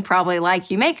living probably like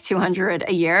you make $200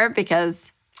 a year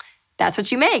because that's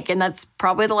what you make. And that's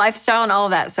probably the lifestyle and all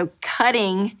of that. So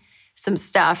cutting some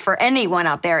stuff for anyone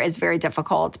out there is very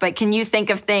difficult. But can you think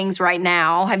of things right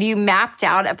now? Have you mapped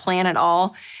out a plan at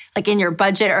all, like in your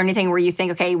budget or anything where you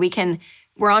think, okay,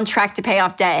 we're on track to pay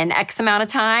off debt in X amount of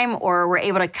time, or we're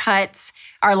able to cut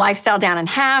our lifestyle down in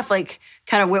half? Like,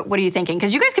 kind of what are you thinking?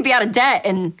 Because you guys could be out of debt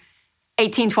in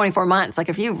 18, 24 months, like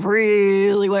if you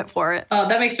really went for it. Oh,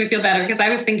 that makes me feel better because I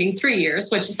was thinking 3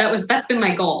 years, which that's been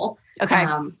my goal. Okay.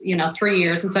 3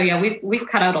 years. And so, yeah, we've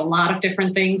cut out a lot of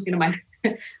different things.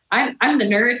 I'm the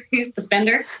nerd. He's the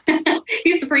spender.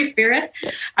 He's the free spirit.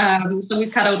 Yes. So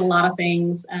we've cut out a lot of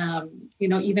things,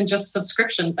 even just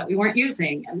subscriptions that we weren't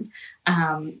using,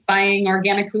 and buying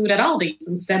organic food at Aldi's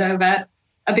instead of at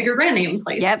a bigger brand name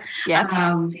place. Yep.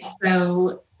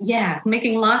 So yeah,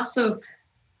 making lots of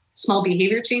small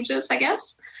behavior changes, I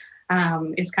guess,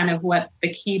 is kind of what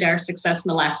the key to our success in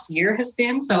the last year has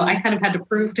been. So I kind of had to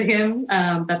prove to him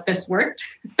that this worked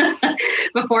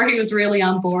before he was really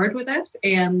on board with it.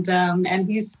 And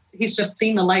he's just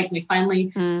seen the light. We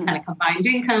finally kind of combined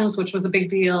incomes, which was a big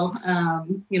deal.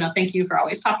 Thank you for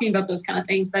always talking about those kind of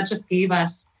things. That just gave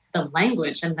us the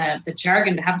language and the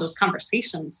jargon to have those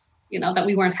conversations, that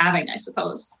we weren't having, I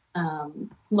suppose,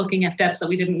 looking at debts that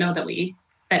we didn't know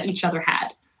that each other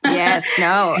had. Yes,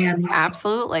 no,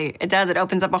 absolutely. It does. It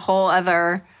opens up a whole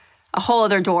other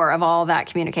door of all of that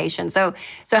communication. So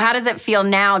how does it feel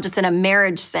now, just in a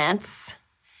marriage sense,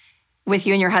 with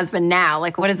you and your husband now?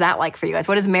 Like, what is that like for you guys?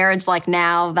 What is marriage like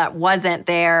now that wasn't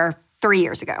there 3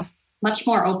 years ago? Much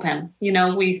more open. We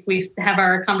have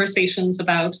our conversations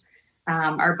about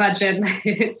our budget.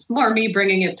 It's more me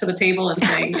bringing it to the table and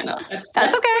saying, that's okay.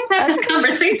 Let's have this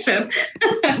conversation.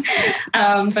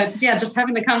 But yeah, just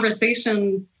having the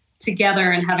conversation together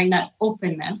and having that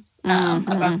openness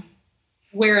about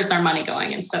where is our money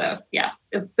going, instead of,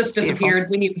 if this disappeared,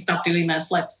 we need to stop doing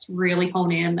this. Let's really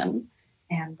hone in and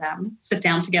sit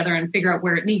down together and figure out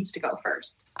where it needs to go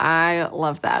first. I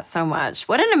love that so much.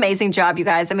 What an amazing job, you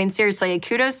guys. I mean, seriously,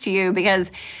 kudos to you,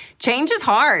 because change is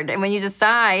hard. And when you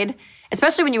decide,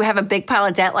 especially when you have a big pile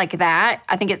of debt like that,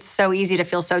 I think it's so easy to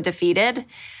feel so defeated,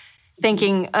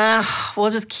 thinking, we'll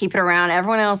just keep it around.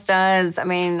 Everyone else does. I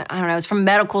mean, I don't know. It's from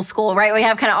medical school, right? We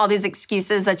have kind of all these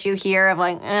excuses that you hear of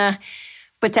like,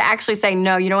 But to actually say,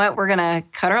 no, you know what? We're going to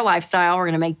cut our lifestyle. We're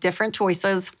going to make different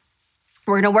choices.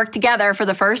 We're going to work together for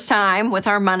the first time with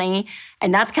our money.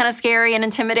 And that's kind of scary and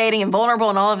intimidating and vulnerable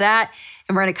and all of that.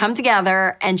 And we're going to come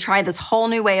together and try this whole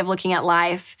new way of looking at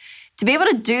life. To be able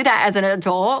to do that as an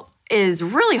adult is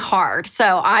really hard.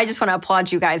 So I just want to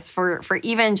applaud you guys for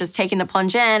even just taking the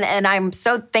plunge in. And I'm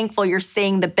so thankful you're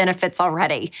seeing the benefits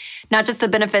already. Not just the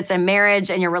benefits in marriage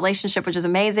and your relationship, which is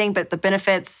amazing, but the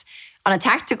benefits on a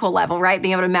tactical level, right?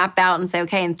 Being able to map out and say,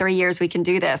 okay, in 3 years, we can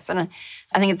do this. And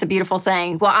I think it's a beautiful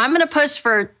thing. Well, I'm going to push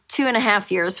for 2.5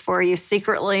 years for you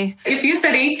secretly. If you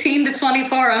said 18 to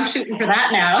 24, I'm shooting for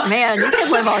that now. Man, you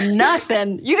could live on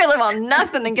nothing. You could live on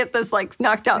nothing and get this like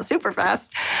knocked out super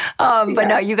fast. But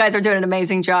no, you guys are doing an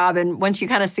amazing job. And once you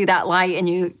kind of see that light and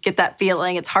you get that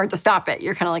feeling, it's hard to stop it.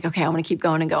 You're kind of like, okay, I'm going to keep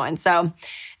going and going. So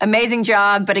amazing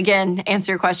job. But again,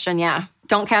 answer your question. Yeah,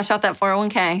 don't cash out that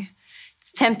 401k.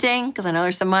 It's tempting because I know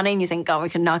there's some money and you think, oh, we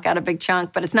can knock out a big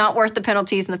chunk, but it's not worth the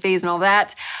penalties and the fees and all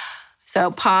that. So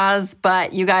pause,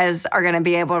 but you guys are going to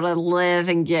be able to live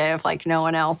and give like no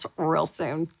one else real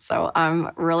soon. So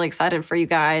I'm really excited for you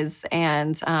guys.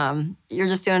 And you're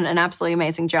just doing an absolutely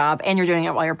amazing job. And you're doing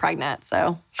it while you're pregnant.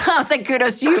 So I'll say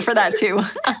kudos to you for that too.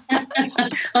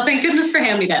 Well, thank goodness for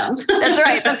hand-me-downs.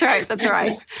 That's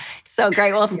right. So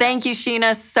great. Well, thank you,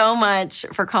 Sheena, so much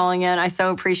for calling in. I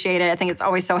so appreciate it. I think it's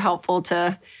always so helpful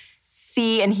to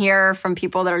see and hear from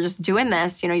people that are just doing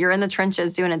this. You know, you're in the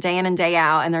trenches doing it day in and day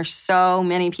out. And there's so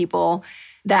many people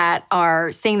that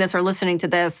are seeing this or listening to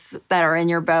this that are in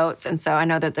your boats. And so I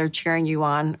know that they're cheering you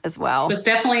on as well. It was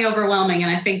definitely overwhelming.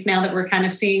 And I think now that we're kind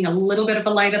of seeing a little bit of a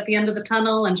light at the end of the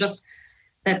tunnel and just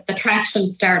that the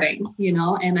traction's starting, you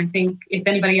know, and I think if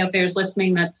anybody out there is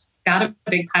listening that's got a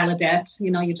big pile of debt,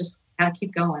 you know, you just got to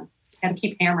keep going, got to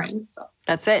keep hammering. So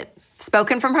that's it.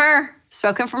 Spoken from her.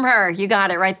 You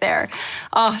got it right there.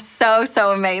 Oh,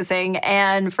 so amazing.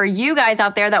 And for you guys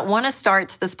out there that want to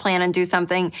start this plan and do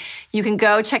something, you can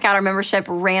go check out our membership,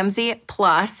 Ramsey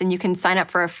Plus, and you can sign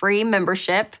up for a free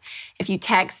membership if you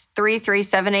text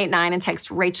 33789 and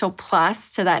text Rachel Plus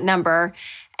to that number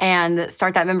and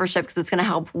start that membership because it's going to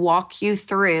help walk you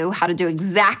through how to do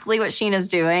exactly what Sheena's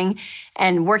doing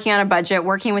and working on a budget,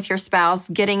 working with your spouse,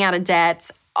 getting out of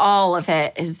debt. All of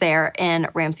it is there in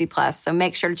Ramsey Plus. So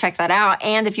make sure to check that out.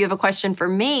 And if you have a question for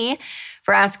me,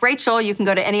 for Ask Rachel, you can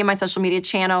go to any of my social media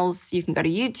channels. You can go to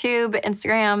YouTube,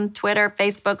 Instagram, Twitter,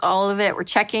 Facebook, all of it. We're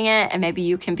checking it, and maybe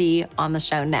you can be on the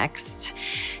show next.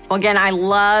 Well, again, I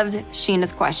loved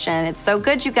Sheena's question. It's so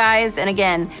good, you guys. And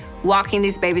again, walking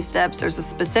these baby steps, there's a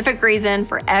specific reason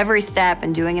for every step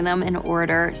and doing them in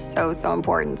order. So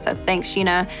important. So thanks,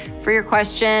 Sheena, for your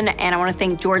question. And I want to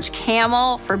thank George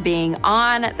Kamel for being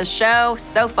on the show.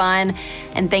 So fun.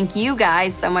 And thank you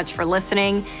guys so much for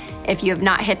listening. If you have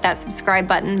not hit that subscribe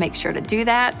button, make sure to do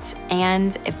that.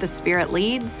 And if the Spirit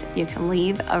leads, you can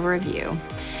leave a review.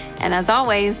 And as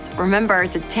always, remember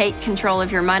to take control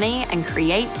of your money and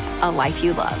create a life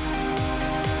you love.